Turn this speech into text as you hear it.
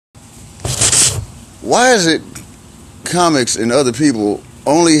why is it comics and other people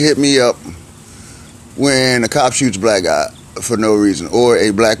only hit me up when a cop shoots a black guy for no reason, or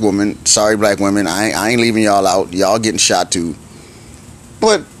a black woman? Sorry, black women, I ain't leaving y'all out. Y'all getting shot too.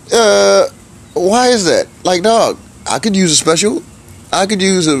 But why is that? Like, dog, I could use a special. I could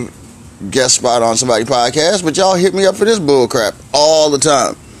use a guest spot on somebody's podcast, but y'all hit me up for this bull crap all the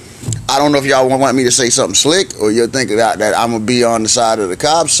time. I don't know if y'all want me to say something slick, or you're thinking that I'm going to be on the side of the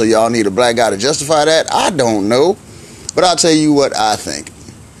cops, so y'all need a black guy to justify that. I don't know. But I'll tell you what I think.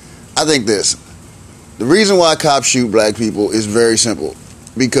 I think this. The reason why cops shoot black people is very simple.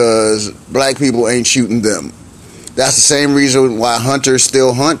 Because black people ain't shooting them. That's the same reason why hunters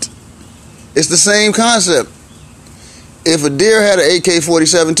still hunt. It's the same concept. If a deer had an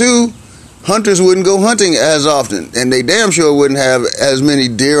AK-47 too, hunters wouldn't go hunting as often, and they damn sure wouldn't have as many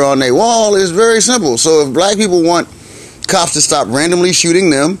deer on their wall. It's very simple. So if black people want cops to stop randomly shooting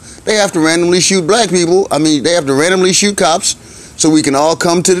them, they have to randomly shoot black people. They have to randomly shoot cops so we can all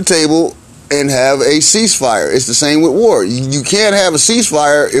come to the table and have a ceasefire. It's the same with war. You can't have a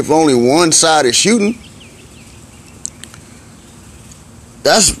ceasefire if only one side is shooting.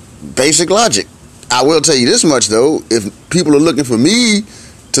 That's basic logic. I will tell you this much, though. If people are looking for me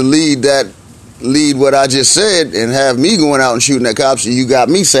to lead what I just said and have me going out and shooting at cops, you got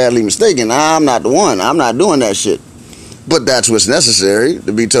me sadly mistaken. I'm not the one. I'm not doing that shit. But that's what's necessary,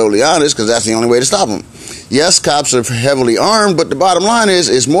 to be totally honest, because that's the only way to stop them. Yes, cops are heavily armed, but the bottom line is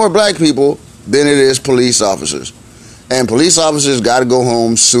it's more black people than it is police officers. And police officers got to go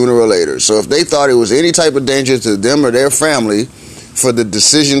home sooner or later. So if they thought it was any type of danger to them or their family for the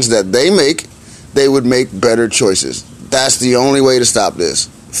decisions that they make, they would make better choices. That's the only way to stop this,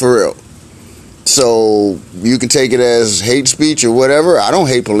 for real. So you can take it as hate speech or whatever. I don't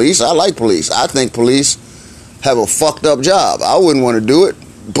hate police. I like police. I think police have a fucked up job. I wouldn't want to do it.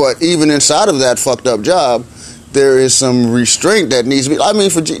 But even inside of that fucked up job, there is some restraint that needs to be.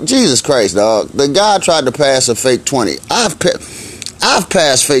 For Jesus Christ, dog. The guy tried to pass a fake 20. I've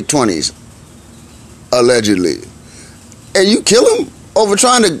passed fake 20s, allegedly. And you kill him over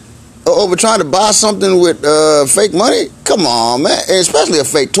trying to buy something with fake money? Come on, man. And especially a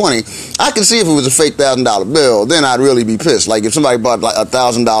fake 20. I can see if it was a fake $1,000 bill, then I'd really be pissed. Like if somebody bought like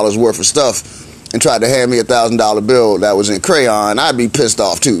 $1,000 worth of stuff and tried to hand me a $1,000 bill that was in crayon, I'd be pissed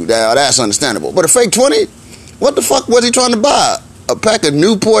off too. That's understandable. But a fake 20? What the fuck was he trying to buy? A pack of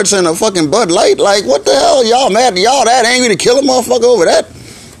Newports and a fucking Bud Light? Like, what the hell? Y'all mad? Y'all that angry to kill a motherfucker over that?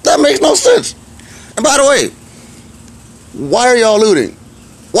 That makes no sense. And by the way, why are y'all looting?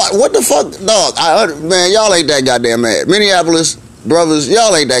 What the fuck? Dog, man, y'all ain't that goddamn mad. Minneapolis brothers,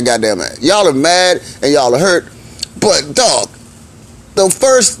 y'all ain't that goddamn mad. Y'all are mad and y'all are hurt. But, dog,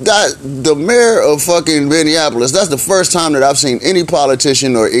 the mayor of fucking Minneapolis, that's the first time that I've seen any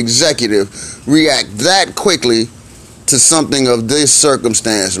politician or executive react that quickly to something of this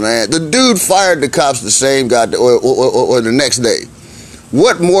circumstance, man. The dude fired the cops the same goddamn, or the next day.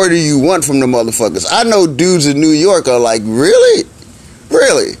 What more do you want from the motherfuckers? I know dudes in New York are like, really?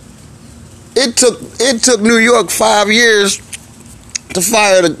 Really? It took New York 5 years to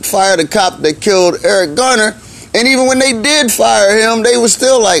fire the cop that killed Eric Garner. And even when they did fire him, they were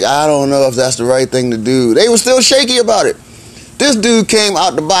still like, I don't know if that's the right thing to do. They were still shaky about it. This dude came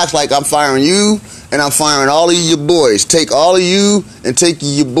out the box like, I'm firing you, and I'm firing all of your boys. Take all of you and take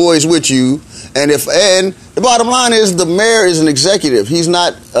your boys with you. And the bottom line is the mayor is an executive. He's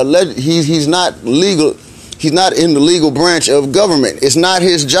not he's not legal. He's not in the legal branch of government. It's not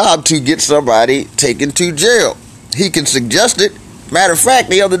his job to get somebody taken to jail. He can suggest it. Matter of fact,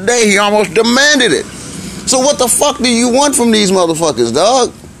 the other day he almost demanded it. So what the fuck do you want from these motherfuckers,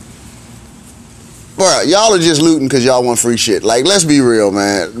 dog? Bruh, y'all are just looting because y'all want free shit. Like, let's be real,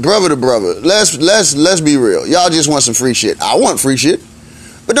 man. Brother to brother. Let's be real. Y'all just want some free shit. I want free shit.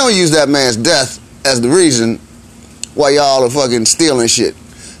 But don't use that man's death as the reason why y'all are fucking stealing shit.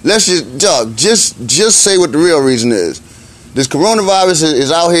 Let's just say what the real reason is. This coronavirus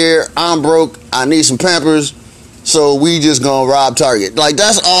is out here. I'm broke. I need some Pampers. So we just gonna rob Target. Like,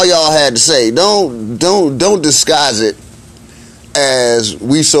 that's all y'all had to say. Don't disguise it as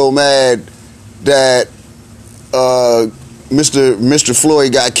we so mad that Mr.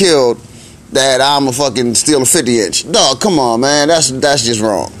 Floyd got killed that I'm a fucking steal a 50-inch. Dog, come on, man. That's just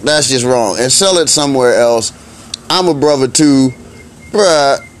wrong. That's just wrong. And sell it somewhere else. I'm a brother too.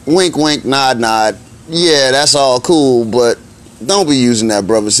 Bruh, wink, wink, nod, nod. Yeah, that's all cool, but don't be using that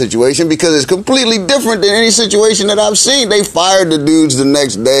brother situation because it's completely different than any situation that I've seen. They fired the dudes the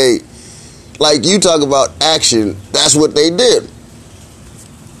next day. Like, you talk about action, that's what they did.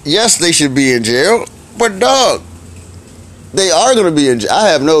 Yes, they should be in jail, but dog, They are going to be in jail. I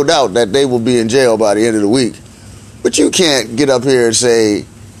have no doubt that they will be in jail by the end of the week. But you can't get up here and say,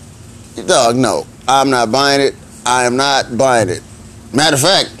 dog, no, I'm not buying it. I am not buying it. Matter of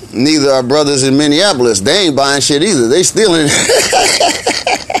fact, neither are brothers in Minneapolis. They ain't buying shit either. They stealing.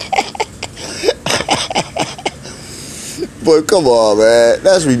 But come on, man.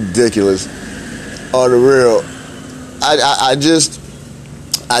 That's ridiculous. On the real. I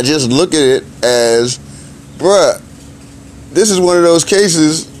just look at it as, bruh, this is one of those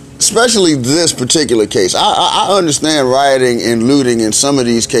cases, especially this particular case. I understand rioting and looting in some of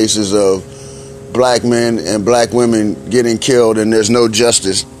these cases of black men and black women getting killed and there's no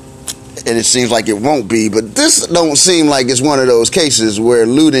justice, and it seems like it won't be, but this don't seem like it's one of those cases where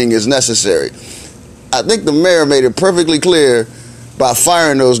looting is necessary. I think the mayor made it perfectly clear by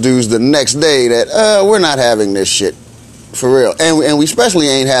firing those dudes the next day that we're not having this shit for real, and we especially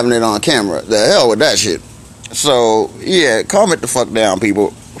ain't having it on camera. The hell with that shit. So yeah, calm it the fuck down,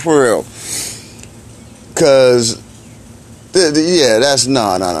 people, for real. Cause yeah, that's no.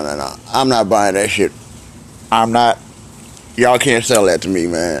 I'm not buying that shit. I'm not. Y'all can't sell that to me,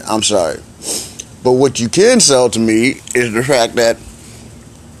 man. I'm sorry. But what you can sell to me is the fact that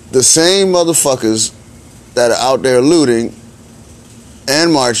the same motherfuckers that are out there looting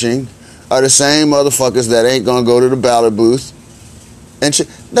and marching are the same motherfuckers that ain't gonna go to the ballot booth and shit.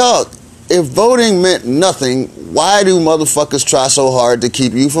 Dog, if voting meant nothing, why do motherfuckers try so hard to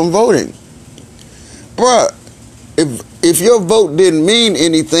keep you from voting? Bruh, if your vote didn't mean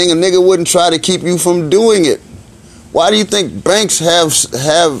anything, a nigga wouldn't try to keep you from doing it. Why do you think banks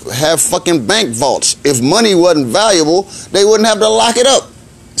have fucking bank vaults? If money wasn't valuable, they wouldn't have to lock it up.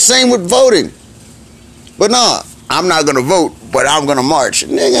 Same with voting. But nah, I'm not gonna vote, but I'm gonna march.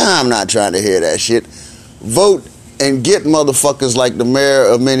 Nigga, I'm not trying to hear that shit. Vote and get motherfuckers like the mayor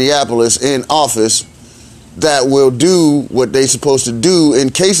of Minneapolis in office that will do what they supposed to do in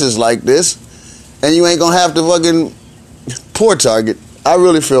cases like this, and you ain't gonna have to fucking... Poor Target. I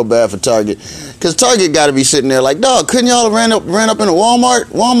really feel bad for Target, because Target got to be sitting there like, dog, couldn't y'all have ran up in a Walmart?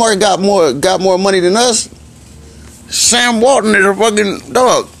 Walmart got more money than us. Sam Walton is a fucking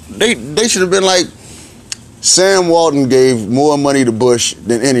dog. They should have been like, Sam Walton gave more money to Bush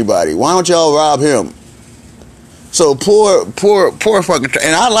than anybody. Why don't y'all rob him? So poor fucking...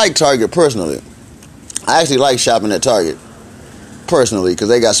 And I like Target personally. I actually like shopping at Target personally, because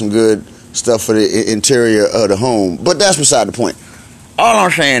they got some good stuff for the interior of the home. But that's beside the point. All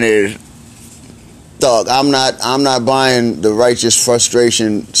I'm saying is, dog, I'm not buying the righteous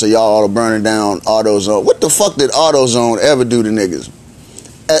frustration, so y'all ought to burn down AutoZone. What the fuck did AutoZone ever do to niggas?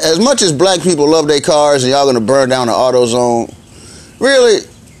 As much as black people love their cars and y'all gonna burn down the AutoZone, really?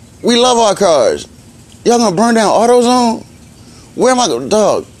 We love our cars. Y'all gonna burn down AutoZone? Where am I going?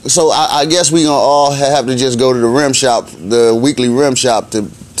 Dog. So I guess we gonna all have to just go to the rim shop, the weekly rim shop,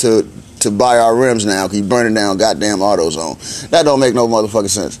 to buy our rims now. Keep burning down goddamn AutoZone. That don't make no motherfucking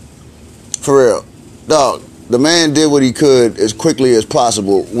sense. For real. Dog, the man did what he could as quickly as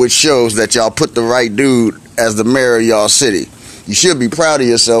possible, which shows that y'all put the right dude as the mayor of y'all city. You should be proud of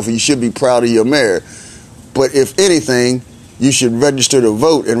yourself, and you should be proud of your mayor. But if anything, you should register to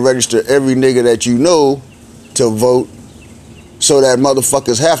vote and register every nigga that you know to vote, so that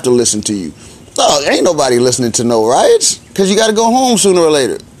motherfuckers have to listen to you. Dog, ain't nobody listening to no riots, because you got to go home sooner or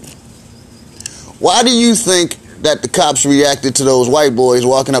later. Why do you think that the cops reacted to those white boys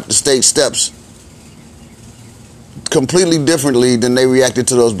walking up the state steps completely differently than they reacted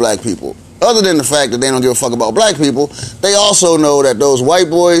to those black people? Other than the fact that they don't give a fuck about black people, they also know that those white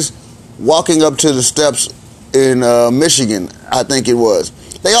boys walking up to the steps in Michigan, I think it was,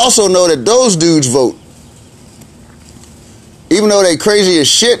 they also know that those dudes vote. Even though they crazy as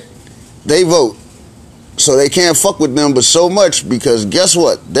shit, they vote. So they can't fuck with them but so much, because guess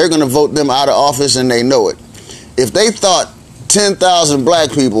what? They're going to vote them out of office, and they know it. If they thought 10,000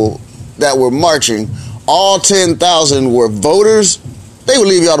 black people that were marching, all 10,000 were voters, they would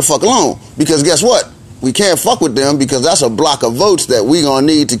leave y'all the fuck alone. Because guess what? We can't fuck with them, because that's a block of votes that we going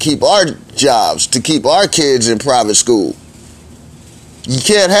to need to keep our jobs, to keep our kids in private school. You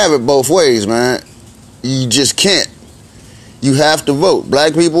can't have it both ways, man. You just can't. You have to vote.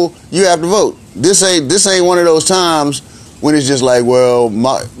 Black people, you have to vote. This ain't one of those times when it's just like, well,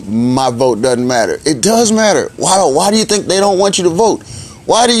 my vote doesn't matter. It does matter. Why do you think they don't want you to vote?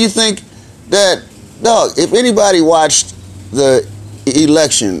 Why do you think that, dog, if anybody watched the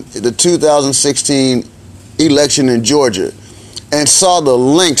election, the 2016 election in Georgia, and saw the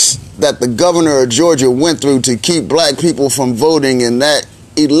lengths that the governor of Georgia went through to keep black people from voting in that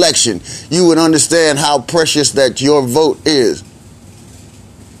election, you would understand how precious that your vote is.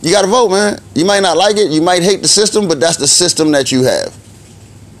 You got to vote, man. You might not like it. You might hate the system, but that's the system that you have.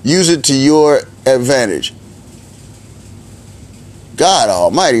 Use it to your advantage. God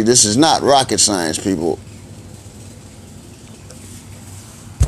almighty, this is not rocket science, people.